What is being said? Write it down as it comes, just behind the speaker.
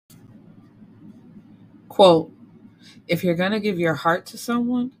Quote, if you're going to give your heart to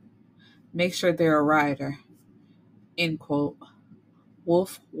someone, make sure they're a rider. End quote.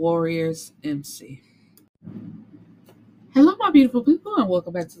 Wolf Warriors MC. Hello, my beautiful people, and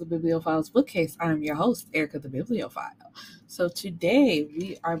welcome back to the Bibliophile's Bookcase. I'm your host, Erica the Bibliophile. So today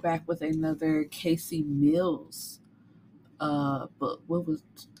we are back with another Casey Mills book. What was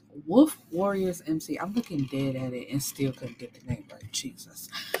Wolf Warriors MC? I'm looking dead at it and still couldn't get the name right. Jesus.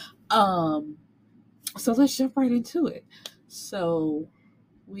 So let's jump right into it. So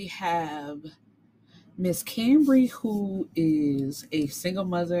we have Miss Cambri, who is a single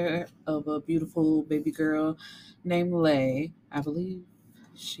mother of a beautiful baby girl named Lay. I believe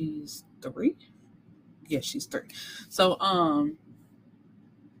she's 3. Yeah, she's 3. So,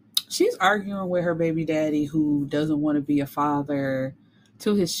 she's arguing with her baby daddy, who doesn't want to be a father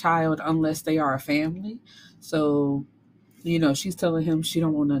to his child unless they are a family. So, she's telling him she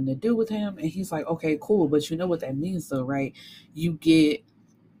don't want nothing to do with him, and he's like, okay, cool, but you know what that means, though, right? You get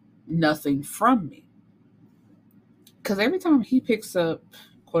nothing from me. Because every time he picks up,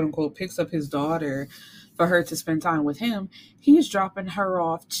 quote unquote, picks up his daughter for her to spend time with him, he's dropping her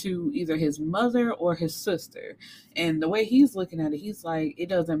off to either his mother or his sister. And the way he's looking at it, he's like, it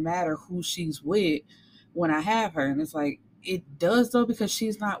doesn't matter who she's with when I have her. And it's like, it does, though, because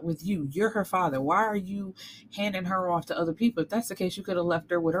she's not with you. You're her father. Why are you handing her off to other people? If that's the case, you could have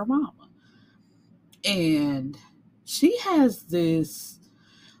left her with her mama. And she has this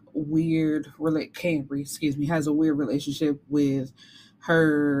Cambri, has a weird relationship with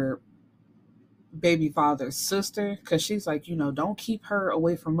her baby father's sister, because she's like, don't keep her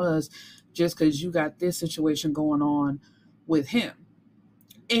away from us just because you got this situation going on with him.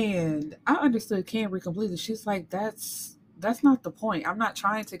 And I understood Cambri completely. She's like, that's not the point. I'm not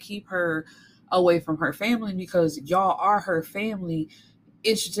trying to keep her away from her family because y'all are her family.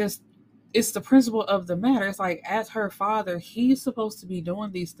 It's the principle of the matter. It's like, as her father, he's supposed to be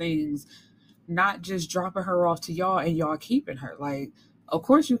doing these things, not just dropping her off to y'all and y'all keeping her. Like, of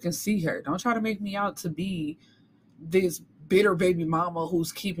course you can see her. Don't try to make me out to be this bitter baby mama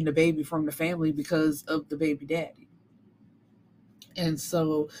who's keeping the baby from the family because of the baby daddy. And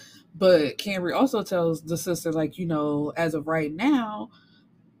so, but Cambri also tells the sister, like, as of right now,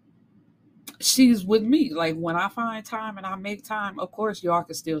 she's with me. Like, when I find time and I make time, of course y'all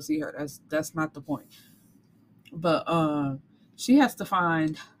can still see her. That's not the point. But she has to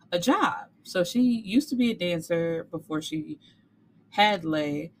find a job. So she used to be a dancer before she had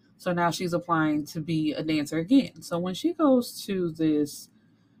Lay. So now she's applying to be a dancer again. So when she goes to this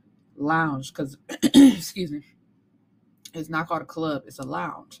lounge, because excuse me, it's not called a club, it's a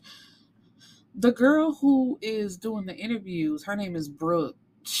lounge. The girl who is doing the interviews, her name is Brooke.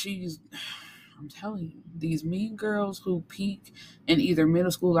 I'm telling you, these mean girls who peak in either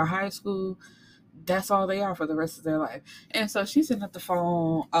middle school or high school, that's all they are for the rest of their life. And so she's sitting at the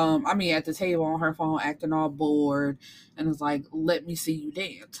phone, at the table on her phone, acting all bored, and is like, let me see you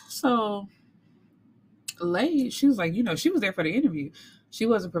dance. So Lay, she was like, she was there for the interview. She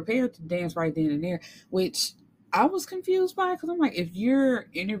wasn't prepared to dance right then and there, which I was confused by, because I'm like, if you're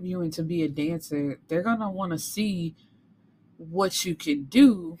interviewing to be a dancer, they're going to want to see what you can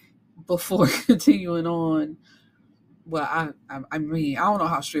do before continuing on. Well, I mean, I don't know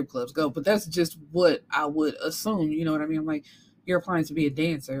how strip clubs go, but that's just what I would assume. You know what I mean? I'm like, you're applying to be a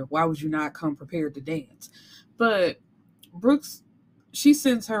dancer. Why would you not come prepared to dance? But Brooks, she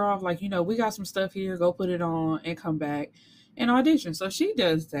sends her off like, we got some stuff here. Go put it on and come back and audition. So she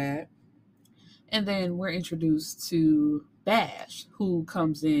does that. And then we're introduced to Bash, who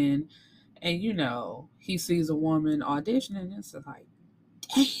comes in and, he sees a woman auditioning and it's like,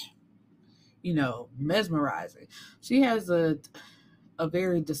 damn, mesmerizing. She has a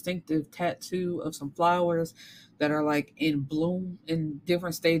very distinctive tattoo of some flowers that are like in bloom, in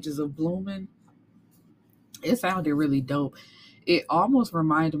different stages of blooming. It sounded really dope. It almost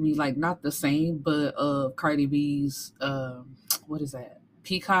reminded me, like, not the same, but of Cardi B's, what is that?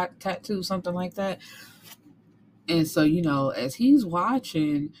 Peacock tattoo, something like that. And so, as he's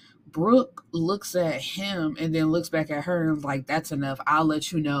watching, Brooke looks at him and then looks back at her and is like, that's enough. I'll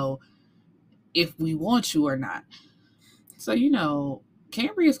let you know if we want you or not. So,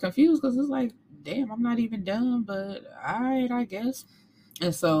 Cambri is confused because it's like, damn, I'm not even done, but all right, I guess.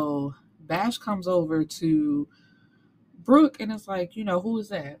 And so Bash comes over to Brooke and it's like, who is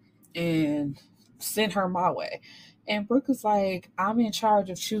that? And send her my way. And Brooke is like, I'm in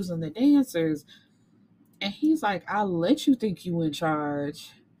charge of choosing the dancers. And he's like, I'll let you think you in charge,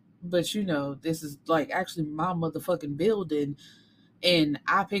 but this is like actually my motherfucking building, and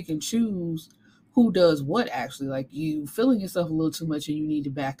I pick and choose who does what actually. Like, you feeling yourself a little too much and you need to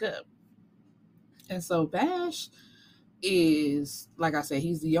back up. And so Bash is, like I said,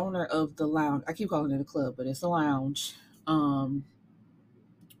 he's the owner of the lounge. I keep calling it a club, but it's a lounge, um,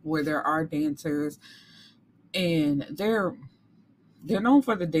 where there are dancers, and they're known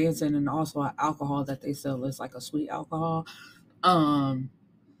for the dancing and also alcohol that they sell. It's like a sweet alcohol. Um,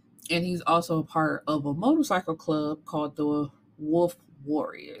 and he's also a part of a motorcycle club called the Wolf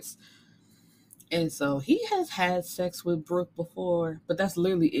Warriors. And so he has had sex with Brooke before, but that's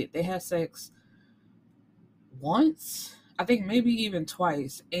literally it. They had sex once, I think maybe even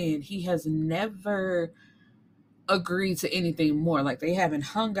twice, and he has never agreed to anything more. Like they haven't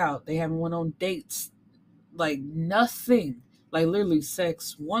hung out, they haven't went on dates, like nothing. Like literally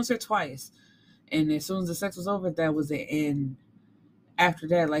sex once or twice. And as soon as the sex was over, that was it. And after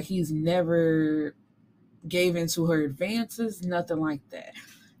that, like he's never gave into her advances, nothing like that.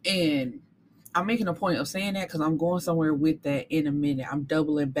 And I'm making a point of saying that because I'm going somewhere with that in a minute. I'm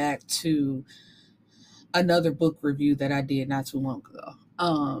doubling back to another book review that I did not too long ago.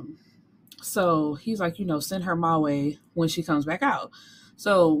 So he's like, send her my way when she comes back out.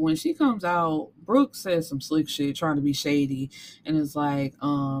 So when she comes out, Brooke says some slick shit, trying to be shady, and it's like,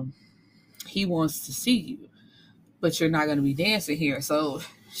 he wants to see you, but you're not going to be dancing here. So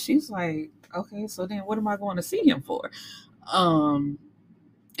she's like, okay, so then what am I going to see him for? Um,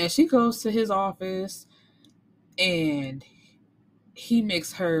 and she goes to his office, and he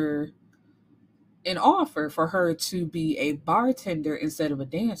makes her an offer for her to be a bartender instead of a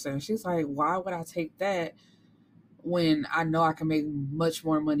dancer. And she's like, why would I take that when I know I can make much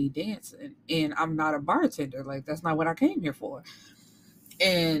more money dancing and I'm not a bartender? Like, that's not what I came here for.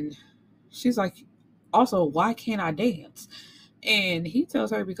 And she's like, also, why can't I dance? And he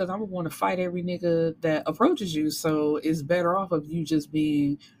tells her, because I'm gonna want to fight every nigga that approaches you. So it's better off of you just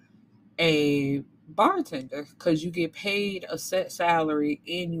being a bartender because you get paid a set salary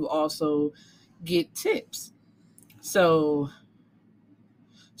and you also get tips. So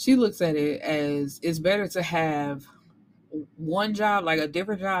she looks at it as it's better to have one job, like a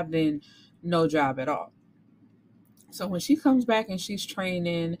different job, than no job at all. So when she comes back and she's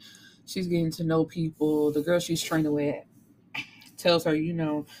training, she's getting to know people. The girl she's training with tells her,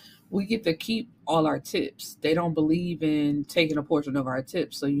 we get to keep all our tips. They don't believe in taking a portion of our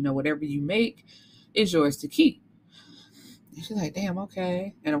tips. So, whatever you make is yours to keep. And she's like, damn,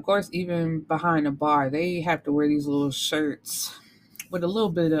 okay. And of course, even behind the bar, they have to wear these little shirts with a little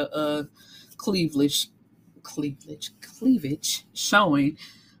bit of cleavage, cleavage showing.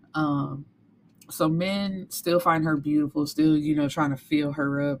 Um, so men still find her beautiful, still, trying to feel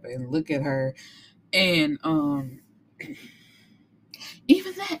her up and look at her. And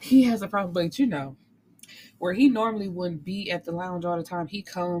even that, he has a problem. But where he normally wouldn't be at the lounge all the time, he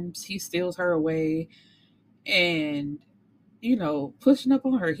comes, he steals her away, and pushing up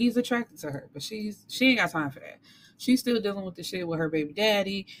on her. He's attracted to her, but she ain't got time for that. She's still dealing with the shit with her baby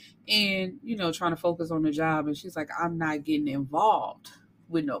daddy and, trying to focus on the job. And she's like, I'm not getting involved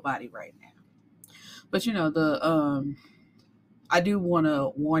with nobody right now. But I do want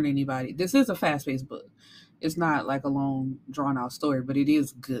to warn anybody. This is a fast-paced book. It's not like a long drawn-out story, but it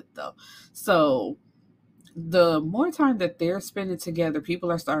is good though. So the more time that they're spending together,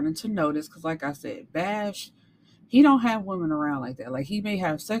 people are starting to notice because, like I said, Bash, he don't have women around like that. Like he may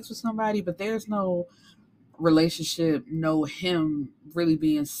have sex with somebody, but there's no relationship, no him really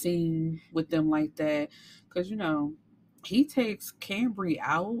being seen with them like that. Because he takes Cambri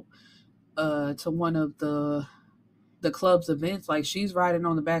out to one of the club's events. Like she's riding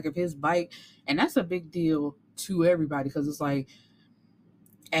on the back of his bike, and that's a big deal to everybody because it's like,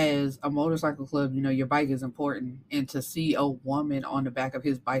 as a motorcycle club, your bike is important, and to see a woman on the back of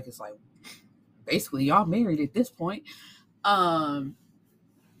his bike is like, basically y'all married at this point. Um,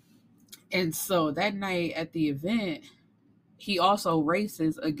 and so that night at the event, he also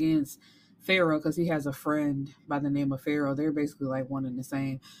races against Pharaoh because he has a friend by the name of Pharaoh. They're basically like one and the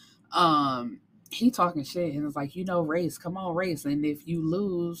same. He talking shit and it's like, race, come on, race. And if you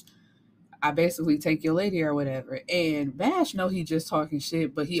lose, I basically take your lady or whatever. And Bash know he just talking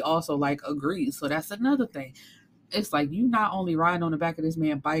shit, but he also like agrees. So that's another thing. It's like you not only riding on the back of this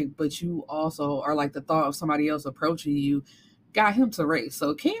man's bike, but you also are like the thought of somebody else approaching you got him to race.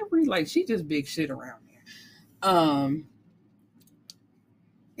 So Cambri, like she just big shit around there.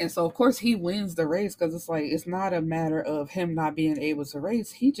 And so of course he wins the race because it's like it's not a matter of him not being able to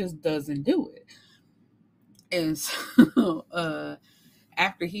race. He just doesn't do it. And so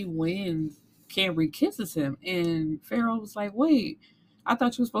after he wins, Cambri kisses him, and Pharaoh was like, "Wait, I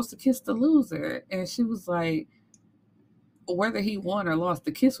thought you were supposed to kiss the loser." And she was like, whether he won or lost,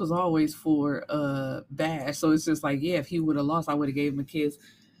 the kiss was always for Bash. So it's just like, yeah, if he would have lost, I would have gave him a kiss.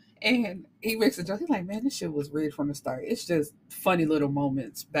 And he makes a joke. He's like, man, this shit was rigged from the start. It's just funny little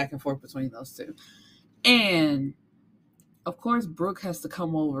moments back and forth between those two. And of course, Brooke has to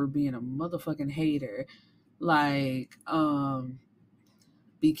come over being a motherfucking hater. Like,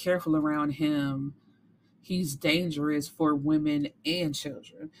 be careful around him. He's dangerous for women and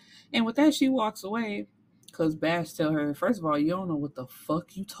children. And with that, she walks away because Bash tell her, first of all, you don't know what the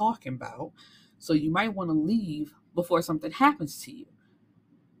fuck you talking about. So you might want to leave before something happens to you.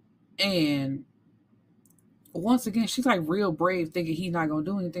 And once again, she's like real brave, thinking he's not gonna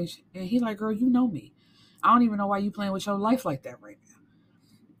do anything. And he's like, "Girl, you know me. I don't even know why you playing with your life like that right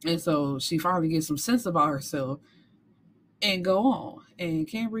now." And so she finally gets some sense about herself and go on. And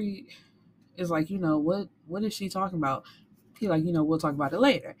Cambry is like, what is she talking about? He like, we'll talk about it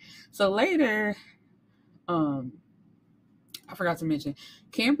later. So later, um, I forgot to mention,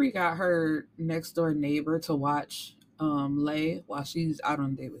 Cambry got her next door neighbor to watch Lay while she's out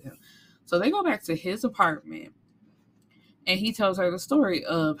on a date with him. So they go back to his apartment and he tells her the story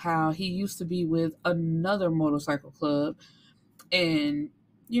of how he used to be with another motorcycle club and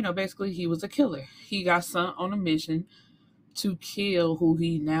basically he was a killer. He got sent on a mission to kill who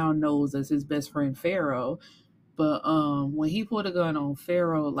he now knows as his best friend Pharaoh. But when he pulled a gun on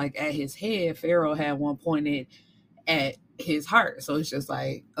Pharaoh, like at his head, Pharaoh had one pointed at his heart. So it's just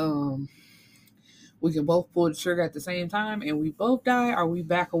like, we can both pull the trigger at the same time and we both die, or we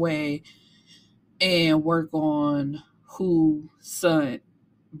back away and work on who sent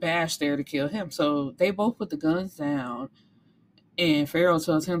Bash there to kill him. So they both put the guns down and Pharaoh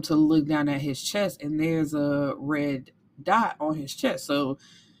tells him to look down at his chest and there's a red dot on his chest. So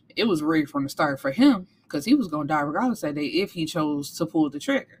it was rigged from the start for him because he was going to die regardless that day if he chose to pull the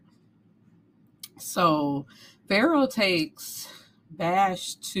trigger. So Pharaoh takes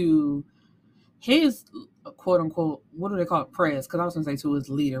Bash to his quote unquote, what do they call it? Prez, because I was going to say to his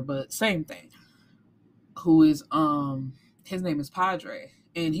leader, but same thing. Who is, his name is Padre.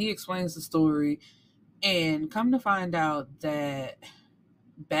 And he explains the story and come to find out that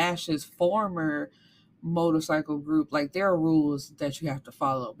Bash's former motorcycle group, like there are rules that you have to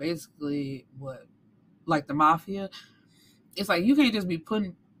follow. Basically, like the mafia, it's like you can't just be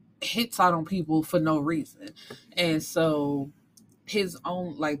putting hits out on people for no reason. And so his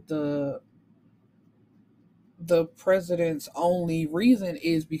own, like the president's only reason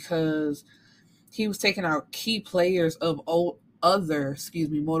is because he was taking out key players of other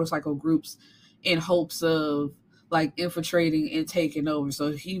motorcycle groups in hopes of like infiltrating and taking over.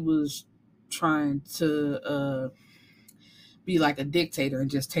 So he was trying to be like a dictator and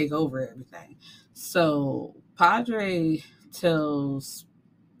just take over everything. So Padre tells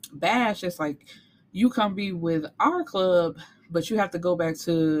Bash, it's like, you come be with our club, but you have to go back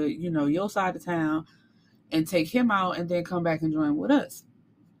to, your side of town and take him out and then come back and join with us.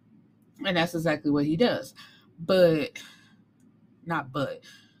 And that's exactly what he does.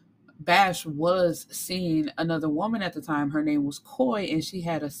 Bash was seeing another woman at the time. Her name was Coy, and she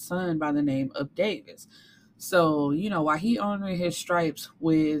had a son by the name of Davis. So, while he honoring his stripes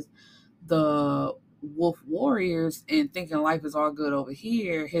with the Wolf Warriors and thinking life is all good over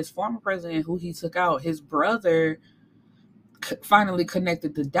here, his former president, who he took out, his brother finally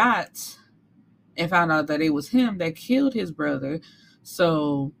connected the dots and found out that it was him that killed his brother.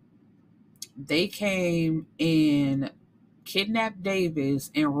 So they came and kidnapped Davis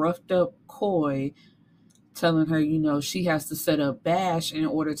and roughed up Coy, telling her, she has to set up Bash in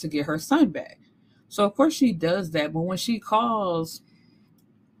order to get her son back. So of course she does that, but when she calls,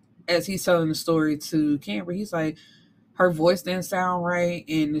 as he's telling the story to Cambri, he's like, her voice didn't sound right,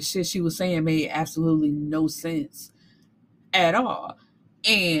 and the shit she was saying made absolutely no sense at all.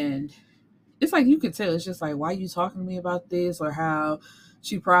 And it's like you could tell, it's just like, why are you talking to me about this? Or how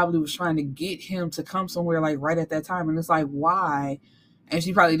she probably was trying to get him to come somewhere like right at that time. And it's like, why? And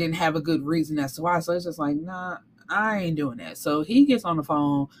she probably didn't have a good reason as to why. So it's just like, nah, I ain't doing that. So he gets on the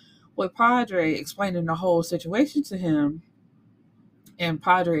phone with Padre explaining the whole situation to him. And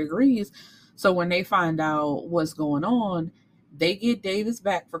Padre agrees. So when they find out what's going on, they get Davis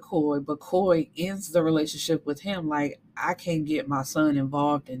back for Coy, but Coy ends the relationship with him. Like, I can't get my son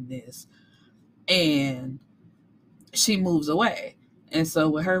involved in this. And she moves away. And so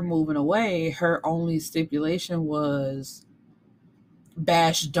with her moving away, her only stipulation was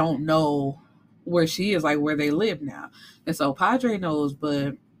Bash don't know where she is, like where they live now. And so Padre knows,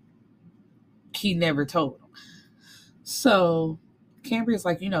 but he never told him. So Cambri is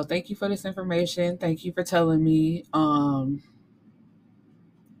like, thank you for this information. Thank you for telling me.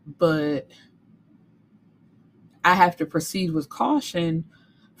 But I have to proceed with caution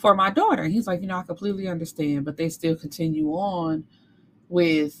for my daughter. And he's like, I completely understand, but they still continue on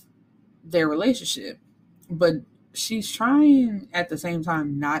with their relationship. But she's trying at the same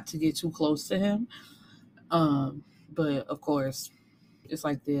time not to get too close to him. But of course, it's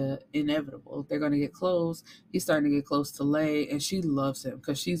like the inevitable. They're going to get close. He's starting to get close to Lay, and she loves him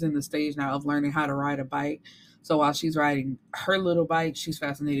because she's in the stage now of learning how to ride a bike. So while she's riding her little bike, she's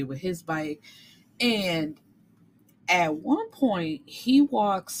fascinated with his bike. And at one point, he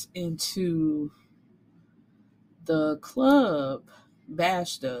walks into the club,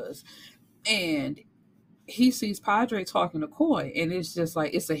 Bash does, and he sees Padre talking to Coy, and it's just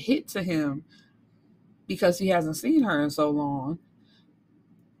like it's a hit to him because he hasn't seen her in so long.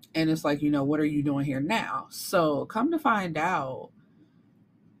 And it's like, what are you doing here now? So come to find out,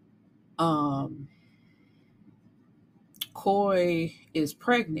 Coy is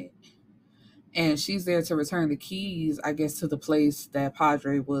pregnant, and she's there to return the keys, I guess, to the place that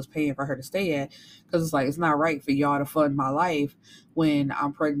Padre was paying for her to stay at. Because it's like, it's not right for y'all to fund my life when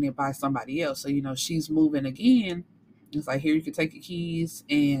I'm pregnant by somebody else. So, she's moving again. It's like, here, you can take the keys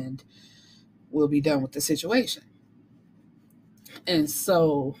and we'll be done with the situation. And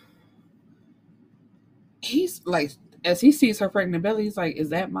so he's like, as he sees her pregnant belly, he's like, is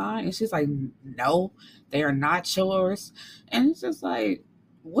that mine? And she's like, no, they are not yours. And it's just like,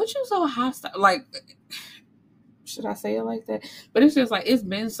 what you so hostile? Like, should I say it like that? But it's just like, it's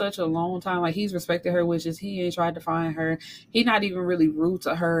been such a long time. Like, he's respected her wishes. He ain't tried to find her. He not even really rude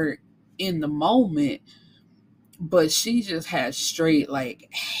to her in the moment. But she just has straight, like,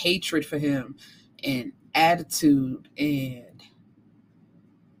 hatred for him and attitude. And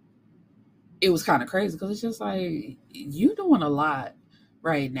it was kind of crazy because it's just like, you doing a lot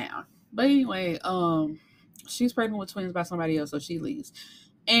right now. But anyway, she's pregnant with twins by somebody else, so she leaves.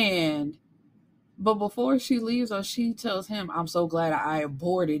 But before she leaves, she tells him, I'm so glad I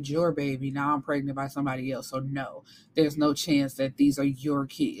aborted your baby. Now I'm pregnant by somebody else. So no, there's no chance that these are your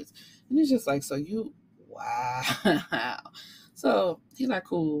kids. And it's just like, wow. So he's like,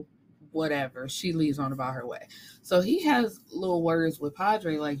 cool, whatever. She leaves on about her way. So he has little words with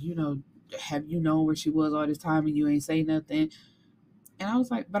Padre, like, have you known where she was all this time and you ain't say nothing? And I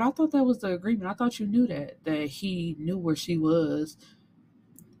was like, but I thought that was the agreement. I thought you knew that he knew where she was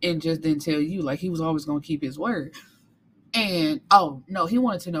and just didn't tell you. Like, he was always going to keep his word. And, oh, no, he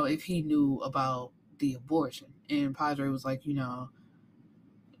wanted to know if he knew about the abortion. And Padre was like,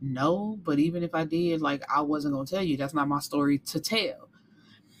 no, but even if I did, like, I wasn't going to tell you. That's not my story to tell.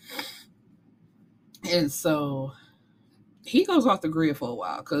 And so he goes off the grid for a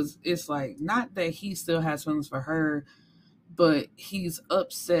while because it's like, not that he still has feelings for her, but he's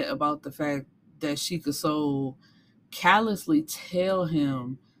upset about the fact that she could so callously tell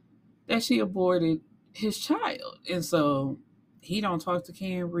him that she aborted his child. And so he don't talk to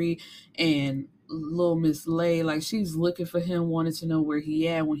Cambri, and little Miss Lay, like, she's looking for him, wanting to know where he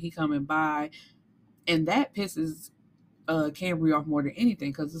at when he coming by. And that pisses Cambri off more than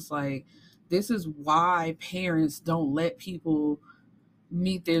anything, because it's like, this is why parents don't let people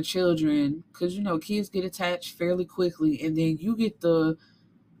meet their children, because kids get attached fairly quickly, and then you get to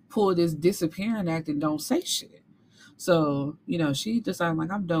pull this disappearing act and don't say shit. So she decided, like,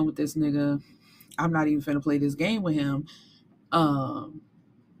 I'm done with this nigga. I'm not even finna play this game with him.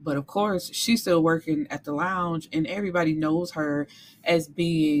 But of course, she's still working at the lounge, and everybody knows her as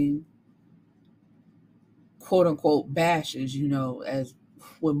being quote unquote bashes, as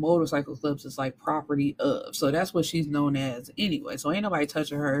with motorcycle clubs, it's like property of. So that's what she's known as anyway. So ain't nobody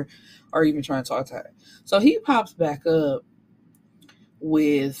touching her or even trying to talk to her. So he pops back up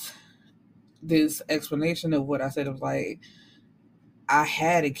with this explanation of what I said. It was like, I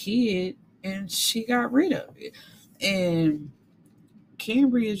had a kid and she got rid of it. And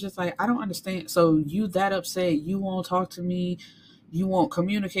Cambri is just like, I don't understand. So you that upset, you won't talk to me, you won't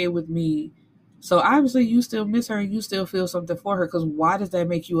communicate with me. So obviously you still miss her and you still feel something for her, because why does that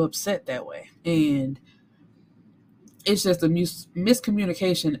make you upset that way? And it's just a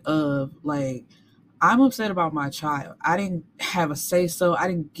miscommunication of, like, I'm upset about my child. I didn't have a say so. I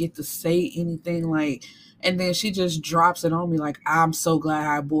didn't get to say anything, like, and then she just drops it on me like, I'm so glad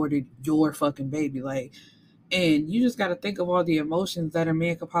I aborted your fucking baby. Like, and you just got to think of all the emotions that a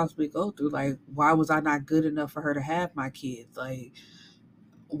man could possibly go through. Like, why was I not good enough for her to have my kids? Like,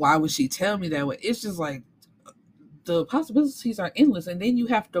 why would she tell me that way? It's just like, the possibilities are endless. And then you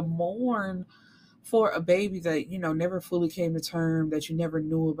have to mourn for a baby that, never fully came to term, that you never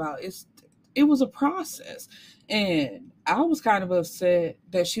knew about. It was a process. And I was kind of upset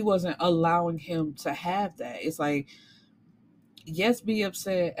that she wasn't allowing him to have that. It's like, yes, be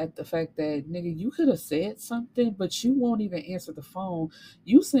upset at the fact that, nigga, you could have said something, but you won't even answer the phone.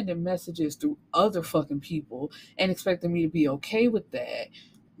 You sending messages through other fucking people and expecting me to be okay with that.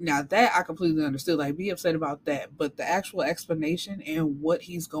 Now that I completely understood, like, be upset about that, but the actual explanation and what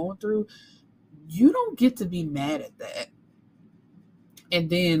he's going through, you don't get to be mad at that. And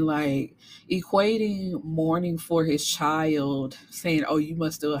then, like, equating mourning for his child, saying, oh, you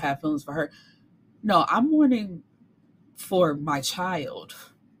must still have feelings for her. No, I'm mourning for my child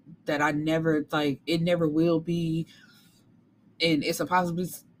that I never, like, it never will be. And it's a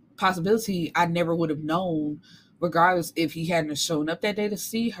possibility I never would have known, regardless if he hadn't shown up that day to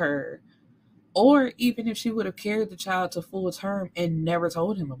see her, or even if she would have carried the child to full term and never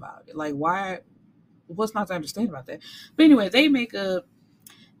told him about it. Like, why? What's not to understand about that? But anyway, they make up,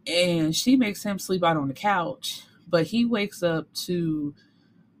 and she makes him sleep out on the couch, but he wakes up to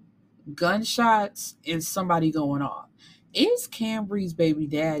gunshots and somebody going off. Is Cambri's baby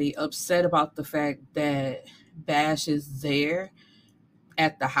daddy upset about the fact that Bash is there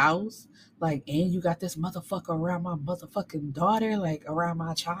at the house? Like, and you got this motherfucker around my motherfucking daughter, like around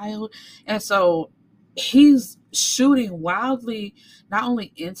my child. And so he's shooting wildly, not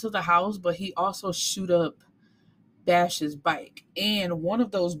only into the house, but he also shoot up Bash's bike. And one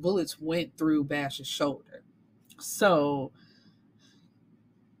of those bullets went through Bash's shoulder. So,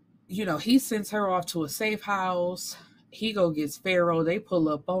 he sends her off to a safe house. He go gets Pharaoh. They pull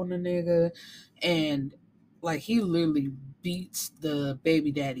up on the nigga. And, like, he literally beats the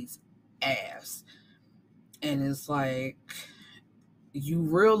baby daddy's ass. And it's like, you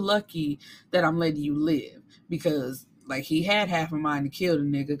real lucky that I'm letting you live. Because, like, he had half a mind to kill the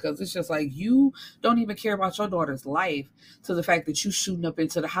nigga. Because it's just like, you don't even care about your daughter's life, to the fact that you shooting up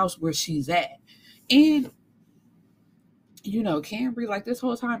into the house where she's at. And Cambri, like, this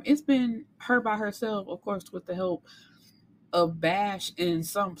whole time, it's been her by herself, of course, with the help of Bash in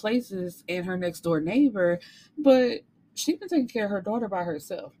some places and her next door neighbor, but she been taking care of her daughter by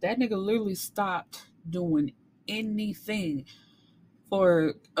herself. That nigga literally stopped doing anything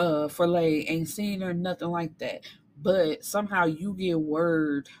for Lay, ain't seen her, nothing like that. But somehow you get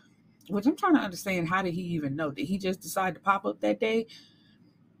word, which I'm trying to understand, how did he even know? Did he just decide to pop up that day?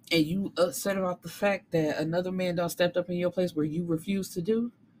 And you upset about the fact that another man done stepped up in your place where you refuse to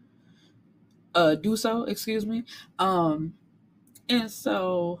do so, excuse me. And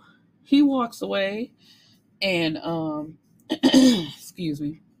so he walks away, and excuse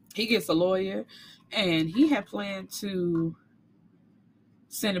me, he gets a lawyer, and he had planned to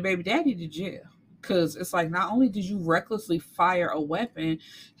send a baby daddy to jail. Because it's like, not only did you recklessly fire a weapon,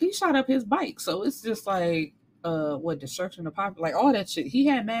 he shot up his bike. So it's just like, destruction of property, like all that shit. He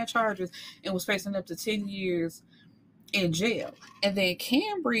had mad charges and was facing up to 10 years in jail. And then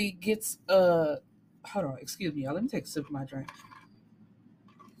Cambri gets hold on, excuse me, y'all. Let me take a sip of my drink.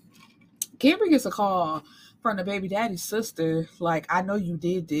 Cambri gets a call from the baby daddy's sister, like, I know you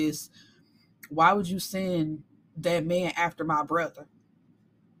did this. Why would you send that man after my brother?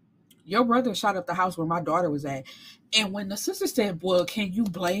 Your brother shot up the house where my daughter was at. And when the sister said, well, can you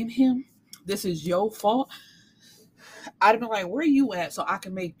blame him? This is your fault. I'd have been like, where are you at so I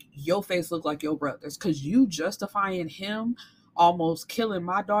can make your face look like your brother's? Because you justifying him almost killing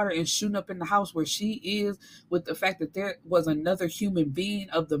my daughter and shooting up in the house where she is, with the fact that there was another human being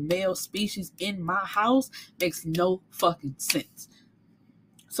of the male species in my house, makes no fucking sense.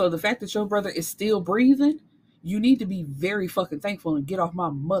 So the fact that your brother is still breathing, you need to be very fucking thankful and get off my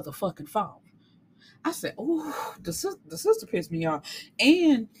motherfucking phone. I said, oh, the sister pissed me off.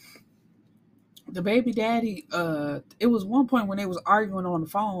 And the baby daddy, it was one point when they was arguing on the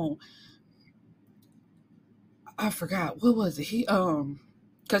phone. I forgot, what was it?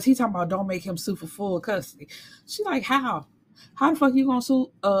 Because he talking about don't make him sue for full custody. She like, how the fuck you gonna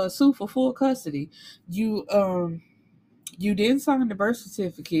sue for full custody? You didn't sign the birth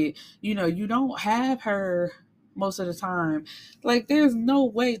certificate. You don't have her most of the time. Like, there's no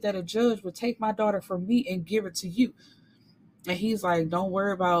way that a judge would take my daughter from me and give it to you. And he's like, don't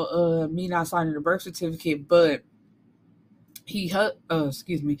worry about me not signing the birth certificate, but he did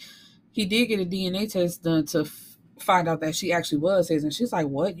get a DNA test done to find out that she actually was his. And she's like,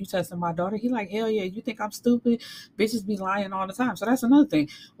 what? You testing my daughter? He like, hell yeah, you think I'm stupid? Bitches be lying all the time. So that's another thing.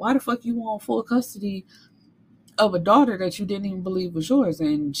 Why the fuck you want full custody of a daughter that you didn't even believe was yours?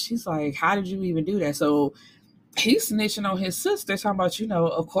 And she's like, how did you even do that? So he's snitching on his sister, talking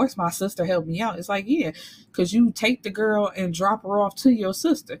about, of course my sister helped me out. It's like, yeah, because you take the girl and drop her off to your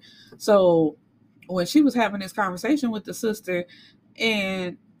sister. So when she was having this conversation with the sister,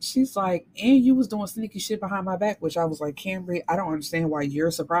 and she's like, and you was doing sneaky shit behind my back, which I was like, Cambri, I don't understand why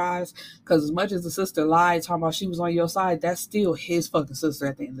you're surprised, because as much as the sister lied, talking about she was on your side, that's still his fucking sister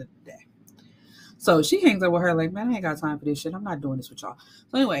at the end of the day. So she hangs up with her like, man, I ain't got time for this shit. I'm not doing this with y'all.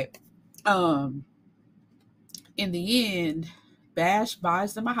 So anyway, in the end, Bash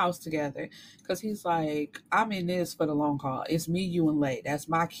buys them a house together because he's like, I'm in this for the long haul. It's me, you, and Lay. That's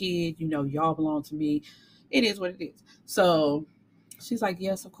my kid. Y'all belong to me. It is what it is. So she's like,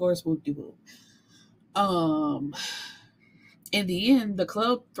 yes, of course, whoop de whoop. In the end, the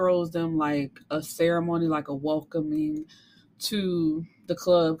club throws them like a ceremony, like a welcoming to the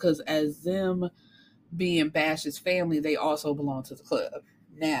club, because as them being Bash's family, they also belong to the club.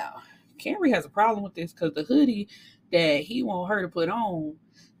 Now, Cambri has a problem with this because the hoodie that he want her to put on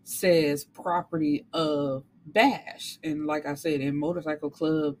says property of Bash. And like I said, in Motorcycle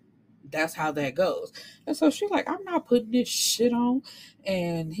Club, that's how that goes. And so she's like, I'm not putting this shit on.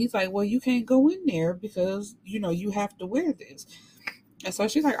 And he's like, well, you can't go in there because, you have to wear this. And so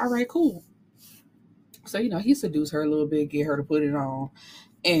she's like, all right, cool. So, he seduced her a little bit, get her to put it on.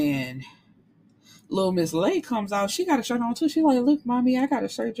 And little Miss Lay comes out. She got a shirt on too. She's like, look, mommy, I got a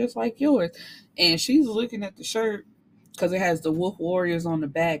shirt just like yours. And she's looking at the shirt because it has the Wolf Warriors on the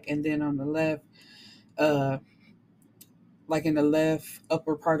back. And then on the left, like in the left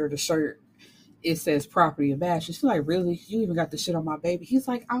upper part of the shirt, it says property of Bash. She's like, really? You even got the shit on my baby? He's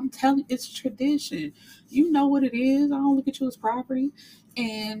like, I'm telling you, it's tradition. You know what it is. I don't look at you as property.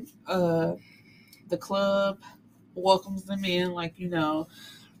 And the club welcomes them in, like,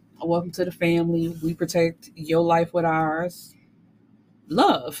 welcome to the family. We protect your life with ours.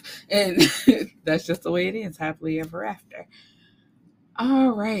 Love. And that's just the way it is. Happily ever after.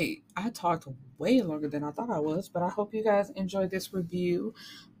 All right. I talked way longer than I thought I was, but I hope you guys enjoyed this review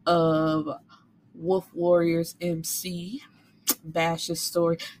of Wolf Warriors MC, Bash's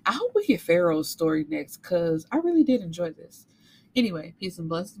story. I hope we get Pharaoh's story next because I really did enjoy this. Anyway, peace and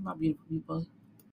blessings, my beautiful people.